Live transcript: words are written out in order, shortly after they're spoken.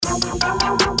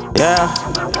Yeah,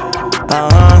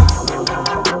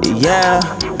 yeah,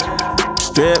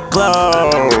 strip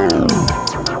club.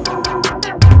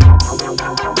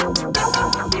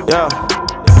 Yeah,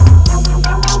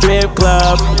 strip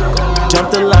club,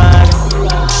 jump the line.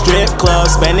 Strip club,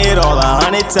 spend it all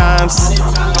 100 times.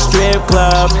 Strip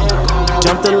club,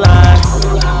 jump the line.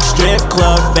 Strip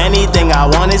club, anything I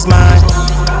want is mine.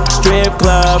 Strip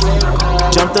club,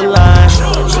 jump the line.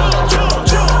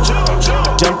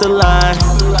 Jump the line.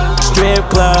 Strip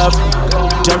club,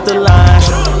 jump the line.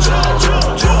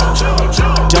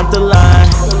 Jump the line.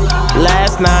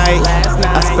 Last night,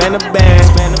 I spent a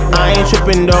band. I ain't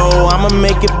trippin' though, I'ma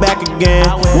make it back again.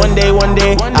 One day,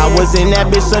 I was in that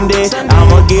bitch Sunday.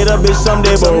 I'ma get a bitch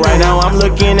someday, but right now I'm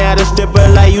looking at a stripper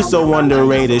like you so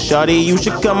underrated. Shawty, you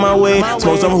should come my way.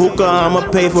 Smoke some hookah, I'ma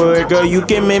pay for it, girl. You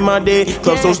can make my day.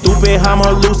 Club so stupid, I'm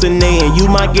hallucinating. You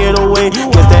might get away,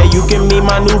 guess that you can meet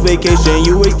my new vacation.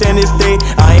 You extended stay.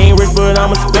 I ain't rich, but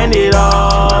I'ma spend it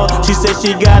all. She said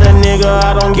she got a nigga,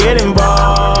 I don't get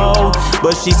involved.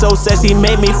 But she so sexy,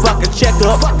 made me fuck a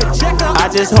checkup. I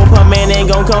just hope her man ain't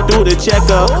gon' come through the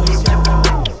checkup.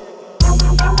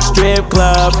 Strip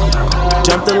club,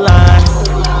 jump the line.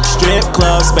 Strip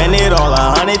club, spend it all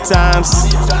 100 times.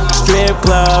 Strip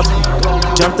club,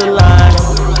 jump the line.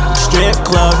 Strip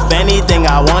club, anything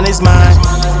I want is mine.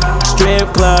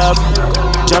 Strip club,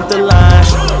 jump the line.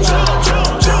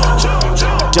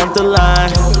 Jump the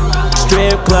line.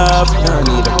 Strip club,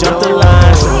 jump the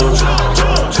line.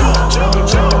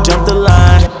 Jump the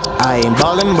line. I ain't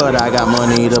ballin', but I got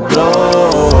money to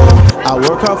blow. I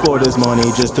work hard for this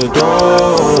money just to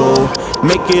throw.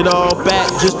 Make it all back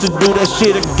just to do that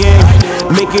shit again.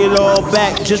 Make it all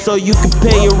back just so you can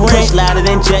pay your rent. Louder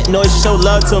than jet noise, show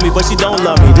love to me, but she don't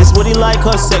love me. This what he like,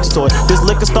 her sex toy. This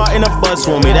liquor starting a buzz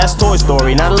for me. That's Toy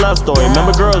Story, not a love story.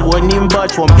 Remember girls wouldn't even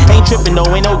budge for me. Ain't trippin'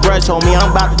 though, ain't no grudge, homie.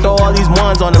 I'm about to throw all these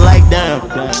ones on the like damn.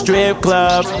 Strip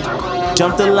club,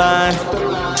 jump the line.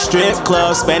 Strip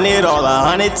club, spend it all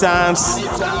 100 times.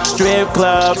 Strip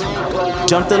club,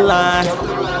 jump the line.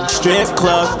 Strip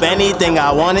club, anything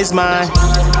I want is mine.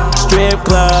 Strip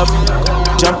club,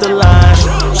 jump the line.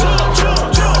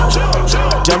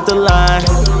 Jump the line.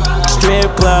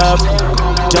 Strip club,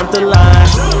 jump the line.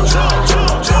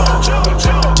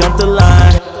 Jump the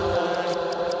line.